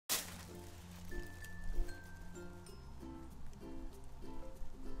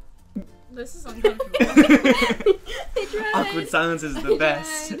This is uncomfortable. Awkward silence is the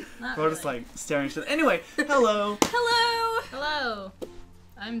best. We're just like staring at each other. Anyway, hello. Hello. Hello.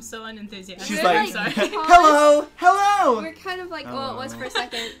 I'm so unenthusiastic. She's We're like, sorry. hello, hello. We're kind of like, well, it was for a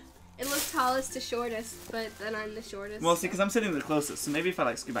second. It looks tallest to shortest, but then I'm the shortest. Well, see, because I'm sitting the closest, so maybe if I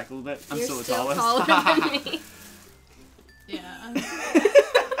like scoot back a little bit, I'm You're still the still tallest. taller than me. Yeah.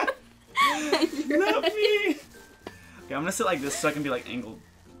 Not me. Okay, I'm gonna sit like this so I can be like angled.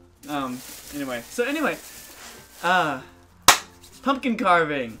 Anyway, pumpkin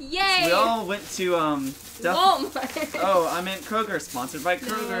carving. Yay! So we all went to Walmart. Oh, I meant Kroger, sponsored by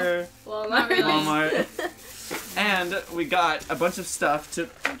Kroger. Walmart. Not really. Walmart. And we got a bunch of stuff to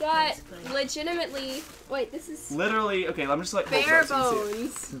We got legitimately. Wait, this is literally. Okay, let me just like hold bare it up so you can see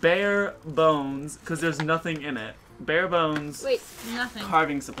it. bones. Bare bones, because there's nothing in it. Bare bones. Wait, Nothing.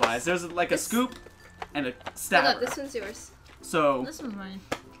 Carving supplies. There's like a scoop and a hold stabber. up. This one's yours. So This one's mine.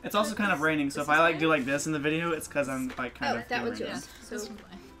 it's also kind of raining. So This if I is like mine? do like this in the video, it's because I'm like kind Oh, of. that one's feeling yours. it. So This one's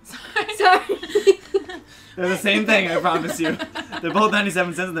mine. Sorry. sorry. They're the same thing, I promise you. They're both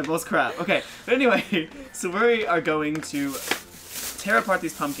 97 cents and they're both crap. Okay, but anyway, so we are going to tear apart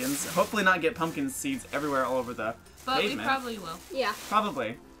these pumpkins. Hopefully not get pumpkin seeds everywhere all over the But pavement. we probably will. Yeah.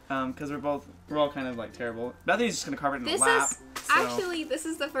 Probably. Because we're all kind of like terrible. Bethy's just gonna carve it in This the lap. is so. actually this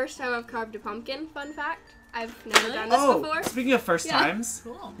is the first time I've carved a pumpkin. Fun fact. I've never Really? done this Oh, before. speaking of first Yeah. times,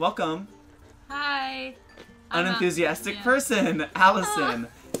 Cool. welcome, Hi. I'm not- unenthusiastic yeah. person, Allison.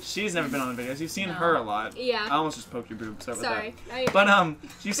 She's never been on the videos. You've seen No. her a lot. I Yeah. almost just poked your boob. Sorry about Sorry. that. But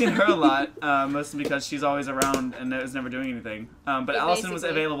you've seen her a lot, mostly because she's always around and is never doing anything. But Yeah, Allison was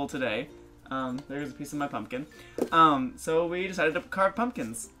basically. available today. There's a piece of my pumpkin. So we decided to carve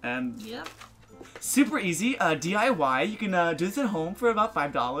pumpkins, and Yep. super easy. DIY. You can do this at home for about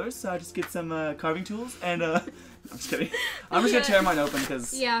 $5. Just get some carving tools, and I'm just kidding. I'm just gonna tear mine open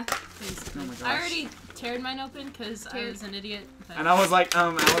because. Yeah. Oh my gosh. I already teared mine open because I was an idiot. but- And I was like,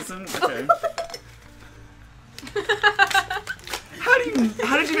 Allison, okay. How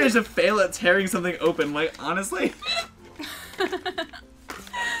did you manage to fail at tearing something open? Like, honestly?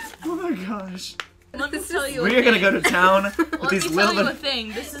 Oh my gosh. Let me This tell is you. We are gonna go to town with Let these me tell little. you a thing.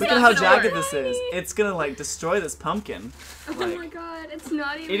 This is Look not at how gonna jagged work. this is. It's gonna like destroy this pumpkin. Oh Like, my god, it's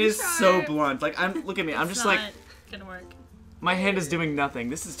not even it is sharp. so blunt. Like, look at me. I'm It's just not like, gonna work. my hand is doing nothing.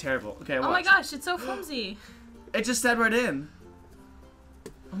 This is terrible. Okay, watch. Oh my gosh, it's so flimsy. It just stabbed right in.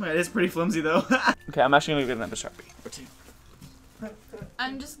 Oh my god, it's pretty flimsy though. Okay, I'm actually gonna get another Sharpie or two.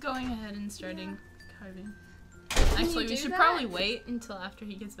 I'm just going ahead and starting carving. you Actually, we do should that? probably wait until after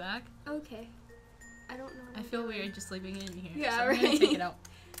he gets back. Okay. I don't know. I feel weird just leaving it in here. Yeah, so I'm gonna right. take it out.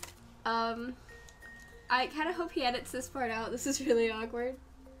 I kind of hope he edits this part out. This is really awkward.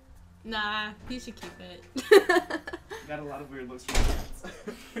 Nah, he should keep it. Got a lot of weird looks from my hands.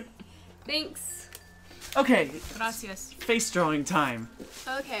 Thanks. Okay, Gracias. face drawing time.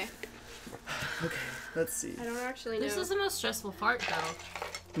 Okay. Okay, let's see. I don't actually know. This is the most stressful part, though.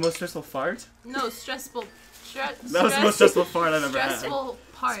 The most stressful fart? No, stressful. That was the most stressful fart I've ever had. Stressful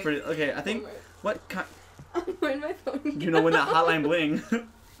part. It's pretty, okay, I think, what kind, Where'd my phone you know when that hotline bling.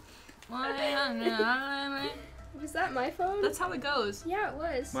 Was that my phone? That's how it goes. Yeah, it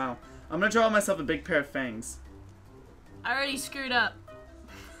was. Wow. I'm gonna draw myself a big pair of fangs. I already screwed up.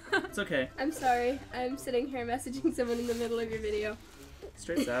 It's okay. I'm sorry. I'm sitting here messaging someone in the middle of your video.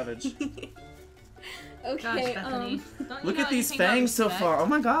 Straight savage. Okay, Gosh, Bethany. Don't you Look know at these anything about fangs so respect? far. Oh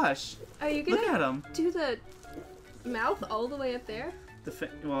my gosh. are you Look gonna at them. do the mouth all the way up there?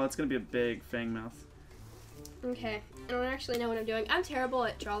 Well, it's gonna be a big fang mouth. Okay. I don't actually know what I'm doing. I'm terrible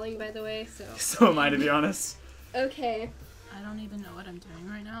at drawing, by the way, so. So am I, to be honest. Okay. I don't even know what I'm doing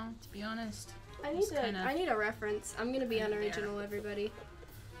right now, to be honest. I Just kinda- need a reference. I'm gonna be Kinda unoriginal, everybody.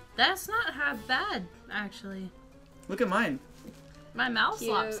 That's not half bad, actually. Look at mine. My mouth's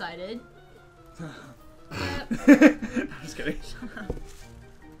Cute. lopsided. I'm just kidding.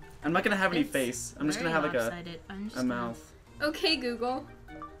 I'm not gonna have any It's face. I'm just gonna very have like lopsided. I'm just a mouth. Okay, Google.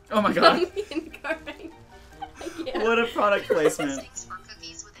 Oh my god. Pumpkin carving. I can't. What a product placement. Thanks for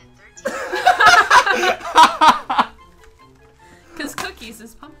cookies within 13. Because cookies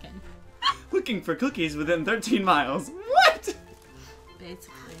is pumpkin, Looking for cookies within 13 miles. What?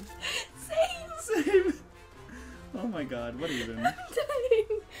 basically. Same. Same. Oh my god, what even? I'm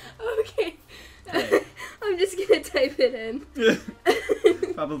dying. Okay. Okay. I'm just gonna type it in.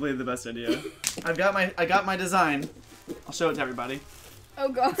 Probably the best idea. I got my design. I'll show it to everybody. Oh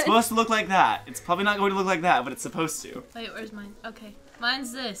god. It's supposed to look like that. It's probably not going to look like that, but it's supposed to. Wait, where's mine? Okay.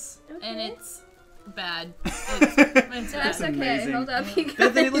 Mine's this. And Okay. it's bad. It's That's bad. okay. amazing. Hold up, you guys.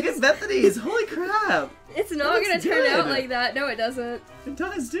 Bethany, look at Bethany's. Holy crap. It's not That gonna looks turn out good. like that. No, it doesn't. It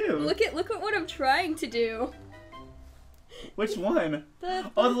does too. Look at what I'm trying to do. Which one?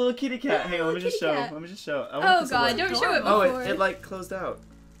 The Oh, the little kitty cat. Hey, let me just kitty show. cat. Let me just show. I want Oh this to god, work. don't show it Oh, before. it like closed out.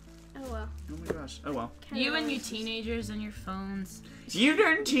 Oh well. Oh my gosh. Oh well. You and you teenagers and your phones. You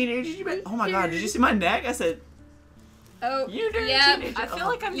darn teenagers. Oh my god, did you see my neck? I said, Oh, you darn yeah. teenager. I feel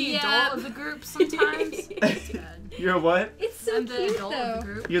like I'm the Yeah. adult of the group sometimes. It's bad. You're what? It's so I'm the cute adult though. of the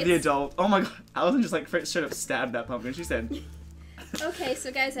group. You're the adult. Oh my god. Allison just like straight up stabbed that pumpkin. She said. Okay,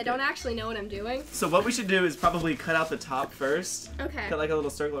 so guys, I don't actually know what I'm doing. So what we should do is probably cut out the top first. Okay. Cut like a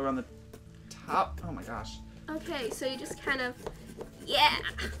little circle around the top. Oh my gosh. Okay, so you just kind of, yeah,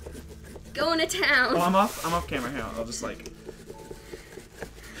 going to town. Oh, I'm off camera here. I'll just like.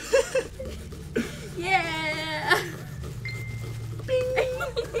 Yeah.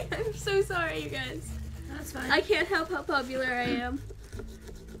 I'm so sorry, you guys. That's fine. I can't help how popular I am.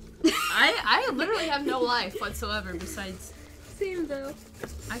 I literally have no life whatsoever besides. Same though.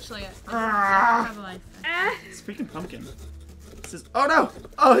 Actually, I have a life. Ah. Speaking pumpkin. This is. Oh no!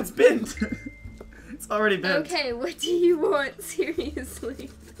 Oh, it's bent. It's already bent. Okay, what do you want? Seriously.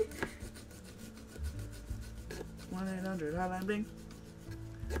 1-800 Hotline Bling.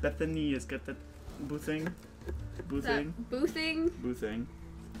 Bethany has got that boothing. That boothing? Boothing.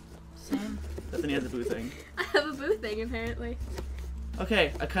 Same. Bethany has a boothing. I have a boothing apparently.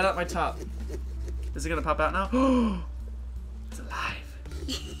 Okay, I cut out my top. Is it gonna pop out now? It's alive.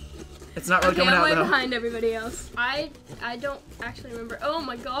 It's not really Okay, coming I'm out way though. behind everybody else. I don't actually remember. Oh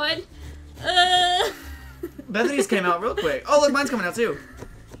my god. Bethany's came out real quick. Oh look, mine's coming out too.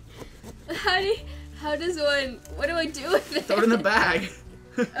 How does one? What do I do with it? Throw it in the bag.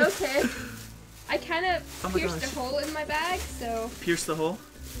 Okay. I kind of Oh my pierced gosh. a hole in my bag, so Pierce the hole.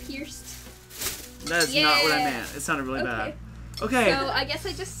 pierced. That is not what I Yeah. meant. It sounded really Okay. bad. Okay. So I guess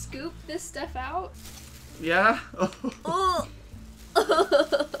I just scoop this stuff out. Yeah. Oh.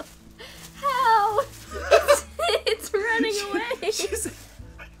 How? It's running away. She's-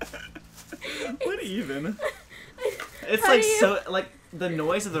 What even? It's How like do you- so like the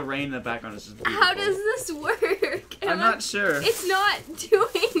noise of the rain in the background is just beautiful. How does this work? I'm not sure. It's not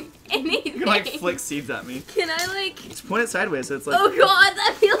doing anything. You can like flick seeds at me. Can I like? Just point it sideways so it's like Oh god,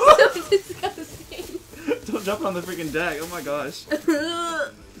 that feels so disgusting. don't jump on the freaking deck. Oh my gosh.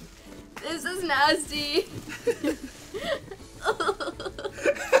 This is nasty.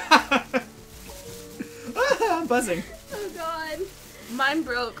 I'm buzzing. Oh god. Mine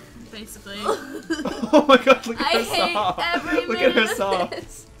broke, basically. Oh my god, look at I her hate saw. every Look at minute her of saw.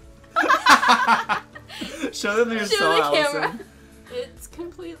 this. Show them your Show saw, the Allison. camera. It's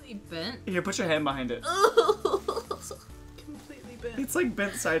completely bent. Here, put your hand behind it. Completely bent. It's like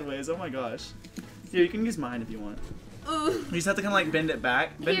bent sideways. Oh my gosh. Here, you can use mine if you want. You just have to kind of like bend it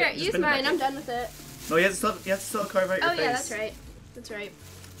back. Bend Here, it, just use bend it mine. back. I'm done with it. No, you have to still carve out your Oh face. yeah, that's right. That's right.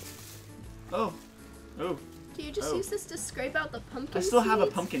 Oh. Oh. Do you just Oh. use this to scrape out the pumpkin? I still have a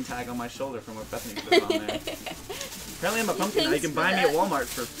seeds? pumpkin tag on my shoulder from what Bethany put on there. Apparently I'm a pumpkin now. You Thanks can for buy me that. at Walmart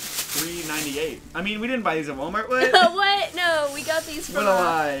for $3.98. I mean, we didn't buy these at Walmart. What? What? No, we got these from What a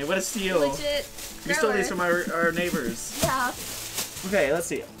lie. What a steal. legit We stole these grower. from our neighbors. Yeah. Okay, let's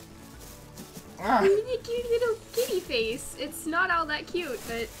see. Ah. Cute little kitty face. It's not all that cute,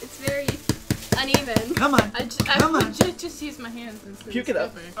 but it's very uneven. Come on. I Come on. would just use my hands instead of Puke it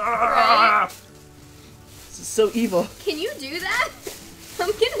up. paper. Ah. This is so evil. Can you do that?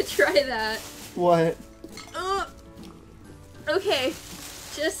 I'm gonna try that. What? Okay,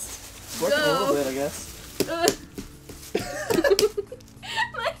 just Work a little go. bit, I guess.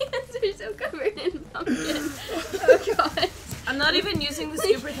 My hands are so covered in pumpkin. Oh god. I'm not even using the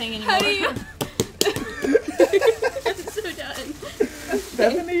scooper thing anymore. How do you? I'm so done.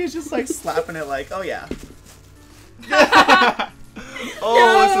 Bethany is just like slapping it like, oh yeah.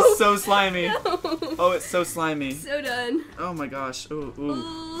 Oh, No. this is so slimy. No. Oh, it's so slimy. So done. Oh my gosh. Ooh, ooh.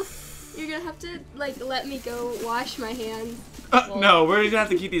 Ooh. You're gonna have to like let me go wash my hands. No, we're gonna have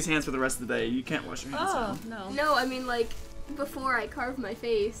to keep these hands for the rest of the day. You can't wash your hands Oh, now. no. No, I mean like before I carve my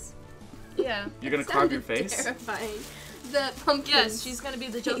face. Yeah. You're gonna It carve your sounded face? Terrifying. The pumpkin. Yes, she's gonna be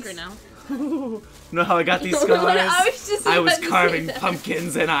the Joker now. Know how I got these No, scars? I was just I was about to say carving that.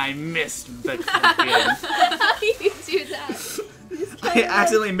 pumpkins and I missed the pumpkin. How do you do that? I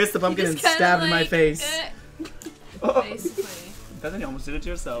accidentally missed the pumpkin and stabbed my face. Oh. Basically. Bethany almost did it to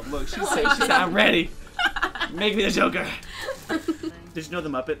herself. Look, she said, I'm ready. Make me the Joker. Did you know the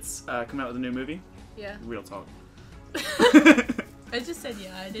Muppets coming out with a new movie? Yeah. Real talk. I just said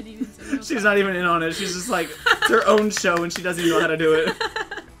yeah. I didn't even say no. She's not even in on it. She's just like, it's her own show and she doesn't even know how to do it.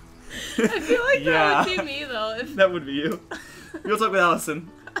 I feel like Yeah. that would be me though. If That would be you. Real talk with Allison.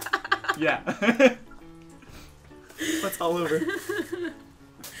 Yeah. That's all over.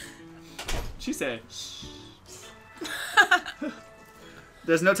 She said, shh.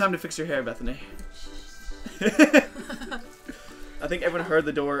 There's no time to fix your hair, Bethany. I think everyone heard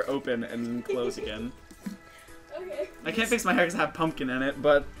the door open and close again. Okay. I can't fix my hair because I have pumpkin in it,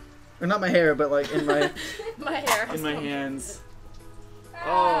 but... Or not my hair, but like in my My hair. in my hands.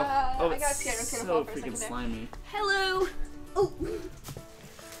 Ah, Oh, I got it's scared. I was gonna so fall for a freaking second there. slimy. Hello. Oh.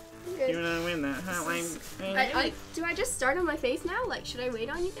 You wanna win that hotline? Do I just start on my face now? Like, should I wait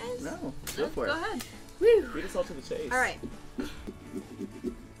on you guys? No, go for go it. ahead. Woo. Beat us all to the chase. All right.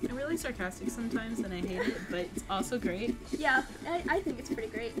 I'm really sarcastic sometimes and I hate it, but it's also great. Yeah, I think it's pretty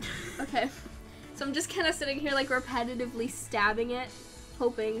great. Okay. So I'm just kind of sitting here like repetitively stabbing it,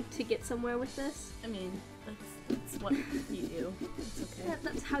 hoping to get somewhere with this. I mean, that's what you do. It's okay.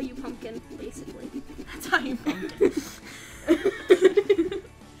 That's how you pumpkin, basically. That's how you pumpkin.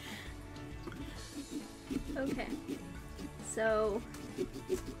 Okay. So. I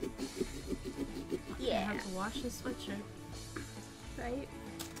Yeah. have to wash this sweatshirt. Right?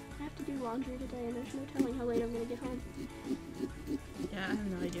 I have to do laundry today, and there's no telling how late I'm gonna get home. Yeah, I have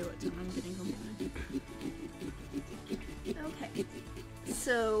no idea what time I'm getting home today. Okay.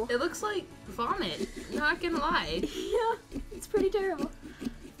 So. It looks like vomit. Not gonna lie. Yeah, it's pretty terrible.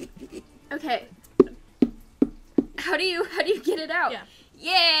 Okay. How do you get it out? Yeah.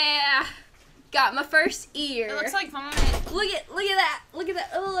 Yeah! Got my first ear. It looks like vomit. Look at that. Look at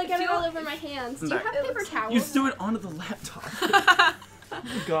that. Oh, I got it feel- all over my hands. Do you Back. have paper towels? You threw it onto the laptop. Oh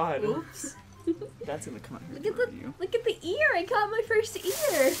my god. Oops. That's gonna come out here Look and at hurt you. Look at the ear. I got my first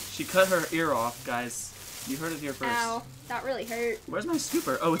ear. She cut her ear off, guys. You heard it here first. Ow, that really hurt. Where's my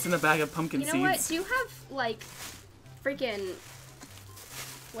scooper? Oh, it's in a bag of pumpkin You know seeds. what? Do you have like freaking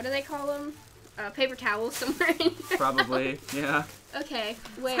what do they call them? Paper towels somewhere in here? Probably, yeah. Okay,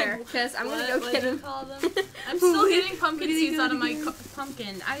 where? Because I'm gonna What- go what get do you them. call them? I'm still getting pumpkin What are you seeds out of my gonna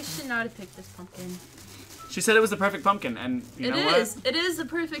pumpkin. I should not have picked this pumpkin. She said it was the perfect pumpkin, and you It know what? is. It is the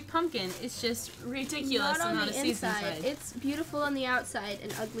perfect pumpkin. It's just ridiculous Not on amount the of seeds inside. inside. It's beautiful on the outside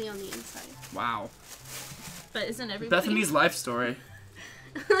and ugly on the inside. Wow. But isn't everybody Bethany's life story.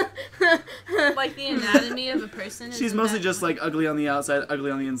 like the anatomy of a person? She's isn't mostly that- just like ugly on the outside,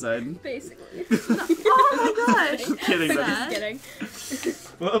 ugly on the inside. Basically. Oh my gosh! I'm kidding. Sad. Just kidding.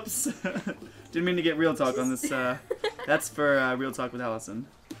 Whoops. Didn't mean to get real talk on this. That's for Real Talk with Allison.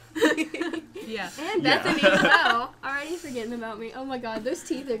 Yeah. And Yeah. Bethany as well. Already forgetting about me. Oh my god, those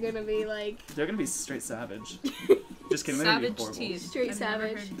teeth are gonna be like They're gonna be straight savage. Just kidding. They're gonna be Savage horrible. teeth. Straight I've never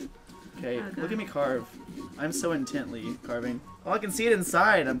savage. heard- Okay, Oh, look God. at me carve. I'm so intently carving. Oh, I can see it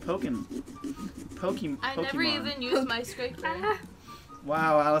inside. I'm poking. I never Pokemon. even used my scraper. Ah,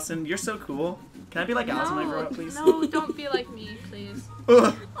 Wow, Allison, you're so cool. Can I be like Allison when I grow up, please? No, don't be like me, please.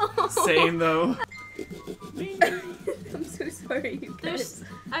 Ugh, same though. I'm so sorry, you guys.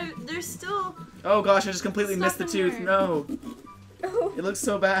 There's still. Oh gosh, I just completely Stuff missed the in tooth. there. No, Oh. it looks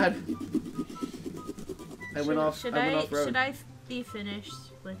so bad. I went off. Should I went I off road. should I be finished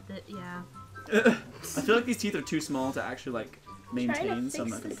with it? Yeah. I feel like these teeth are too small to actually like Trying maintain, to so I'm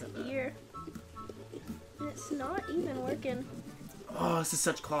fix not gonna this cut that. ear. And it's not even working. Oh, this is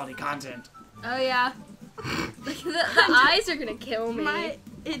such quality content. Oh yeah. the eyes are gonna kill me.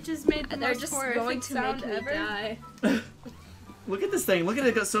 It just made the And they're most just horrific going to sound make me ever. die. Look at this thing. Look at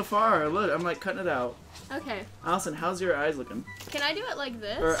it go so far. Look, I'm like cutting it out. Okay. Allison, how's your eyes looking? Can I do it like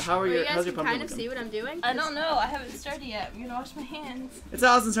this? Or how are Where your- you guys how's your can pumpkin kind of looking? see what I'm doing? I don't know. I haven't started yet. I'm gonna wash my hands. It's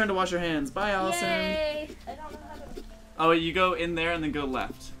Allison's turn to wash her hands. Bye, Allison. Yay! I don't know how to. Oh, wait, you go in there and then go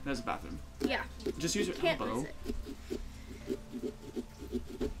left. There's a bathroom. Yeah. Just use your Can't elbow. miss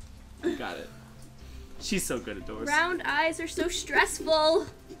it. Got it. She's so good at doors. Round eyes are so stressful.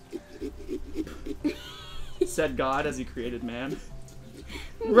 Said God as he created man.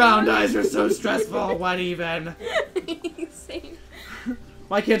 Round eyes are so stressful. What even? Same.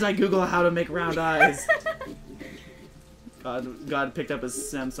 Why can't I Google how to make round eyes? God picked up his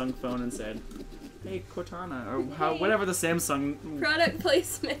Samsung phone and said, "Hey Cortana," or how, Hey. whatever the Samsung. Product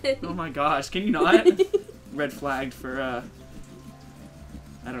placement. Oh my gosh, can you not? Red flagged for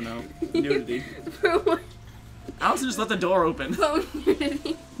I don't know, nudity. For what? Allison just let the door open. Oh Phone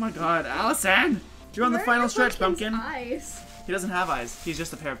nudity. my God, Allison, you're on the Where final are stretch, pumpkin's pumpkin. Eyes. He doesn't have eyes. He's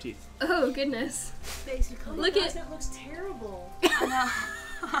just a pair of teeth. Oh goodness. Basically. Look at. That looks terrible.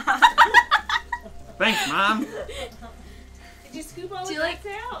 Thanks, Mom. Did you scoop all Do the you like-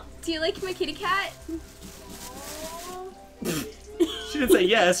 guts out? Do you like my kitty cat? She didn't say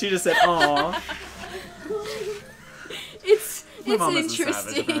yes. She just said, "Aw." It's My mom It's isn't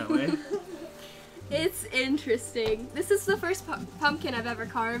savage, interesting. apparently. It's interesting. This is the first pumpkin I've ever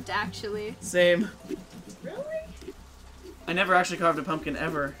carved, actually. Same. Really? I never actually carved a pumpkin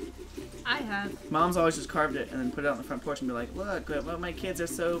ever. I have. Mom's always just carved it and then put it on the front porch and be like, look, well, my kids are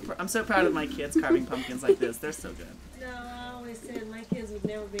so... I'm so proud of my kids carving pumpkins like this. They're so good. No, I always said my kids would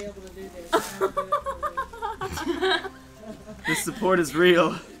never be able to do this. I would do it for them. The support is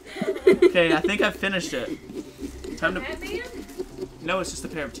real. Okay, I think I've finished it. Time to... Batman? No, it's just a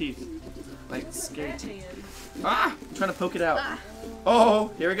pair of teeth. Like, scary Batman. teeth. Ah! I'm trying to poke it out. Ah.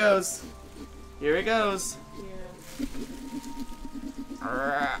 Oh, here it goes. Here it goes. Yeah.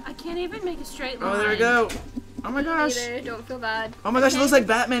 I can't even make a straight line. Oh, there we go. Oh my gosh. Either. Don't feel bad. Oh my gosh, it looks like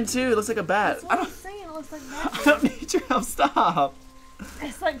Batman too. It looks like a bat. That's what I'm saying. It looks like I Batman. don't need your help. Stop.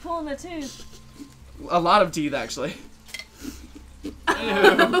 It's like pulling a tooth. A lot of teeth, actually. Ew,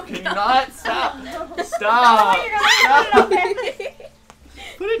 can you not? Stop. Stop. Stop.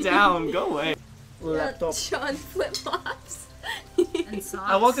 Put it down. Go away. Laptop. Shaun flip-flops. And socks.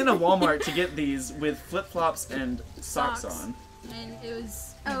 I walked into Walmart to get these with flip-flops and socks Socks. on. And it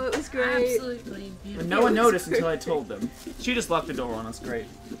was Oh, it was great. absolutely But beautiful. no one It was noticed until I perfect. told them. She just locked the door on us. Great.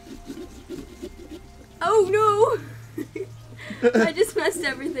 Oh no! I just messed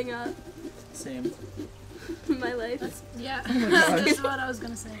everything up Same. in my life. Yeah, gosh. that's what I was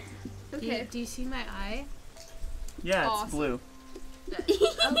gonna say. Okay. Do you see my eye? Yeah, it's Awesome. blue.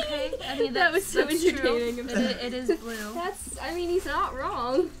 Okay. I mean, That was so that's entertaining True. of him. It is blue. I mean, he's not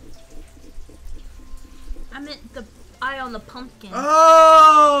wrong. I meant the eye on the pumpkin.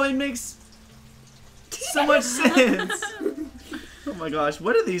 Oh, it makes so much sense. Oh my gosh,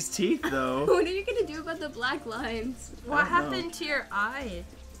 what are these teeth though? What are you gonna do about the black lines? What I don't know. happened to your eye?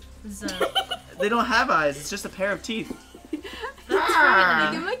 They don't have eyes. It's just a pair of teeth. Look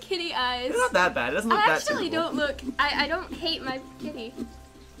Ah. at my kitty eyes. It's not that bad. It doesn't look I that actually typical. don't look. I don't hate my kitty.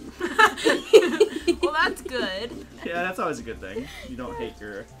 Well, that's good. Yeah, that's always a good thing. You don't hate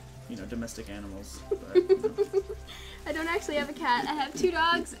your, domestic animals. But, you know. I don't actually have a cat. I have 2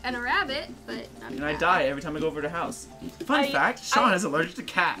 dogs and a rabbit, but not a And I cat. die every time I go over to the house. Fun I- fact: Shaun I- is allergic to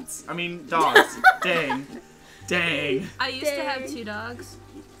cats. I mean, dogs. Dang. Dang. I used to have Dang. 2 dogs.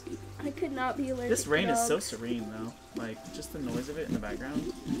 I could not be allergic This to rain is so dogs. serene though. Like, just the noise of it in the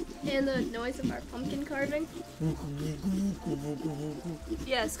background. And the noise of our pumpkin carving.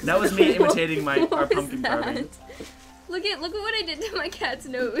 Yes. 'cause That was me imitating our What was pumpkin that? carving. Look at what I did to my cat's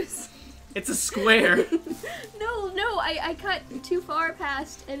nose. It's a square. No, I cut too far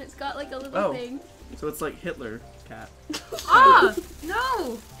past, and it's got like a little Oh. thing. So it's like Hitler cat. Ah,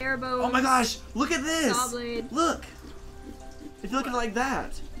 no. Air bones. Oh my gosh! Look at this! Saw blade. Look! If you look at it like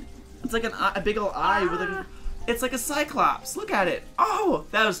that, it's like a big old eye with a. It's like a cyclops. Look at it. Oh,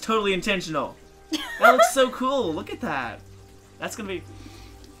 that was totally intentional. That looks so cool. Look at that. That's gonna be.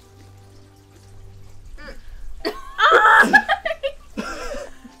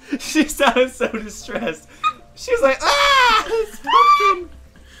 She sounded so distressed. She was like, ah! It's pumpkin!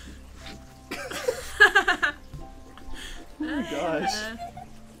 Oh my gosh.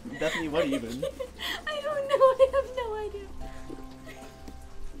 Bethany, what even? I don't know. I have no idea.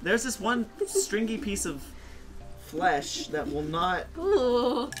 There's this one stringy piece of flesh that will not.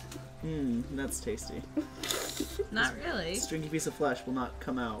 Ooh. That's tasty. Not really. Stringy piece of flesh will not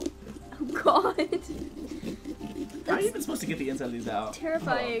come out. Oh God. How are you even supposed to get the inside of these out?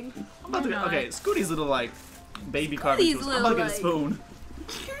 Terrifying. I'm about to get, Why not? okay, Scooty's little like baby carving Scooty's tools. I'm about to get a little, spoon.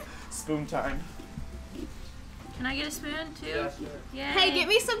 Spoon time. Can I get a spoon too? sure. Yay. Hey, get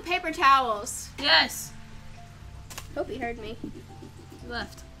me some paper towels. Yes. Hope you heard me. You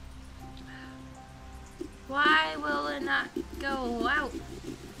left. Why will it not go out?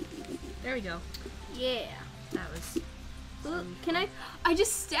 There we go. Yeah. That was. Ooh, can I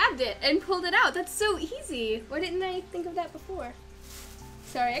just stabbed it and pulled it out. That's so easy. Why didn't I think of that before?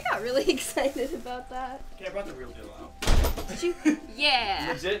 Sorry, I got really excited about that. Okay, I brought the real deal out. Did you? Yeah.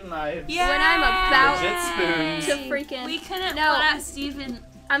 Legit knives. Yeah. When I'm about Legit spoons. to freaking. We couldn't No. let out Steven.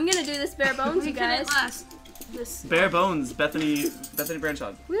 I'm gonna do this bare bones, We you guys. couldn't last this. Bare bones, Bethany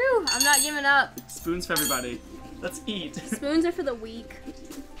Branchard. Woo! I'm not giving up. Spoons for everybody. Let's eat. Spoons are for the weak.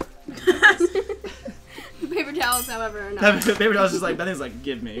 Paper towels, however, are not. Baby doll's just like, Bethany's like,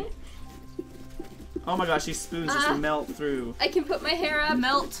 give me. Oh my gosh, these spoons just Uh-huh. melt through. I can put my hair up.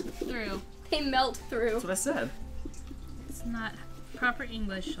 Melt through. They melt through. That's what I said. It's not proper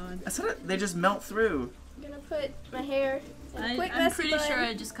English, Sean. I said it, they just melt through. I'm gonna put my hair in a quick I'm messy pretty bun. sure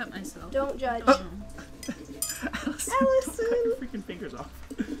I just cut myself. Don't judge. Oh. Allison, Allison. cut your freaking fingers off.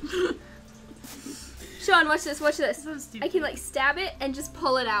 Sean, watch this, watch this. So stupid. I can like stab it and just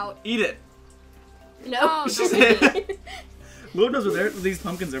pull it out. Eat it. No. Oh, She said- Lord knows where these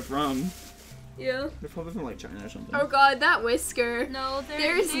pumpkins are from. Yeah. They're probably from like China or something. Oh god, that whisker. No,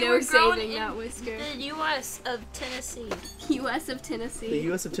 There is they no were grown saving in that whisker. The U.S. of Tennessee. U.S. of Tennessee. The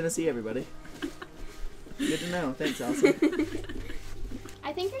U.S. of Tennessee, everybody. Good to know. Thanks, Allison.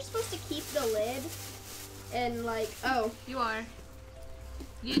 I think you're supposed to keep the lid and like, oh, You are.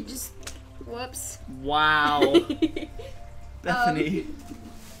 You just. whoops. Wow. Bethany.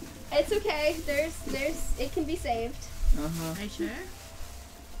 It's okay. It can be saved. Uh-huh. Are you sure?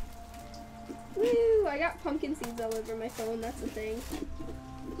 Woo! I got pumpkin seeds all over my phone. That's the thing.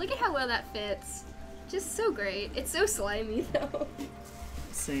 Look at how well that fits. Just so great. It's so slimy though.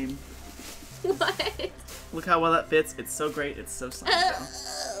 Same. What? Look how well that fits. It's so great. It's so slimy.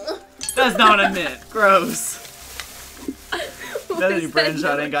 That's not what I meant. Gross. Bethany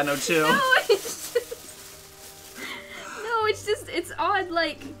Brainshot ain't got no chill. No, it's odd,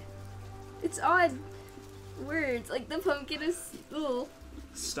 like, it's odd words. Like, the pumpkin is, ugh.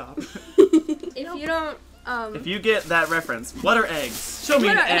 Stop. If you don't, If you get that reference, what are eggs? Show me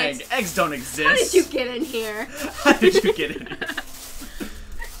What an are egg. eggs? Eggs don't exist. how did you get in here? How did you get in here?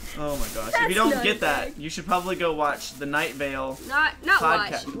 Oh my gosh. If That's you don't not get a that, thing. you should probably go watch the Night Vale Not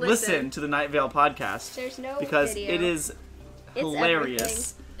podcast. watch. Listen to the Night Vale podcast. There's no Because video. it is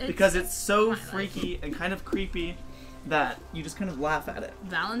hilarious. Because it's so freaky and kind of creepy that you just kind of laugh at it.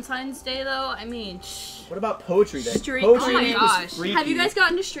 Valentine's Day, though? I mean, What about Poetry Day? Street Poetry cleaning. Week Oh my was gosh. freaky. Have you guys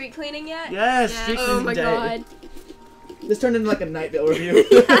gotten to street cleaning yet? Yes, Yes. Street Oh Cleaning my Day. god. This turned into like a Night Vale review.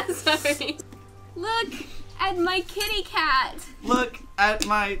 Sorry. Look at my kitty cat. Look at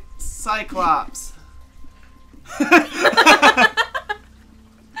my Cyclops.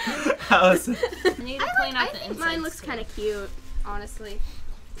 Allison. I need to clean I out the think insides. mine looks kind of cute, honestly.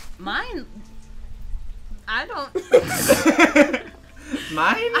 Mine. I don't.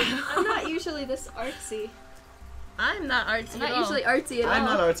 Mine? I'm not usually this artsy. I'm not artsy. I'm not at all. usually artsy at all. I'm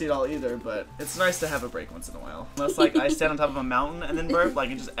not artsy at all either, but it's nice to have a break once in a while. Unless like I stand on top of a mountain and then burp, like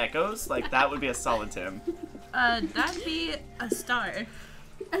it just echoes, like that would be a solid Tim. That'd be a star.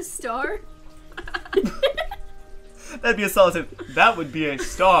 A star? That'd be a solid Tim. That would be a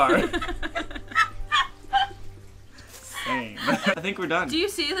star. Same. I think we're done. Do you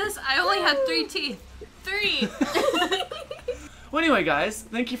see this? I only have 3 teeth. 3! Well, anyway, guys,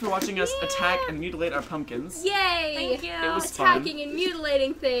 thank you for watching us attack and mutilate our pumpkins. Yay! Thank you. It was fun. Attacking and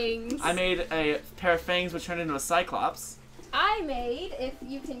mutilating things. I made a pair of fangs which turned into a Cyclops. I made, if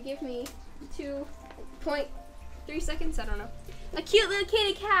you can give me 2.3 seconds, I don't know. A cute little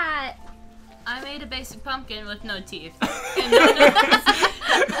kitty cat. I made a basic pumpkin with no teeth. And no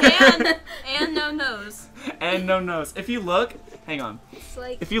nose. and no nose. And no nose. If you look, hang on. It's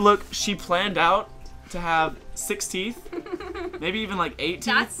like, If you look, she planned out to have 6 teeth, maybe even like 8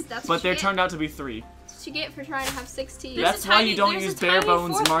 teeth, That's but what there you turned out to be 3. what you get for trying to have 6 teeth. Yeah. That's why you don't use bare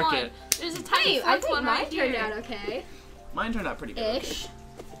bones market. There's a tiny Hey, I fourth think one mine right turned here. out okay. Mine turned out pretty good. Ish.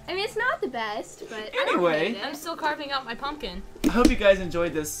 I mean, it's not the best, but I Anyway. don't hate I'm it. still carving out my pumpkin. I hope you guys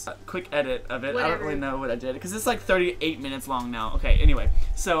enjoyed this quick edit of it. I don't Whatever. really know what I did because it's like 38 minutes long now. Okay, anyway,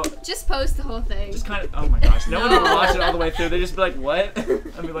 so Just post the whole thing. just kind of, oh my gosh, no one No. will watch it all the way through. They just be like, what?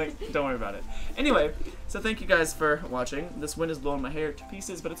 I'll be like, don't worry about it. Anyway, so thank you guys for watching. This wind is blowing my hair to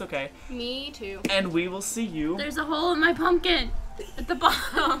pieces, but it's okay. Me too. And we will see you There's a hole in my pumpkin at the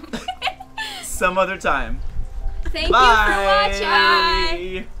bottom. some other time. Thank you Bye. for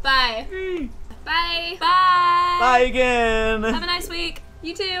watching. Bye. Bye. Bye. Bye. Bye again. Have a nice week.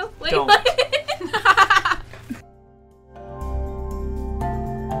 You too. Wait, Don't. what?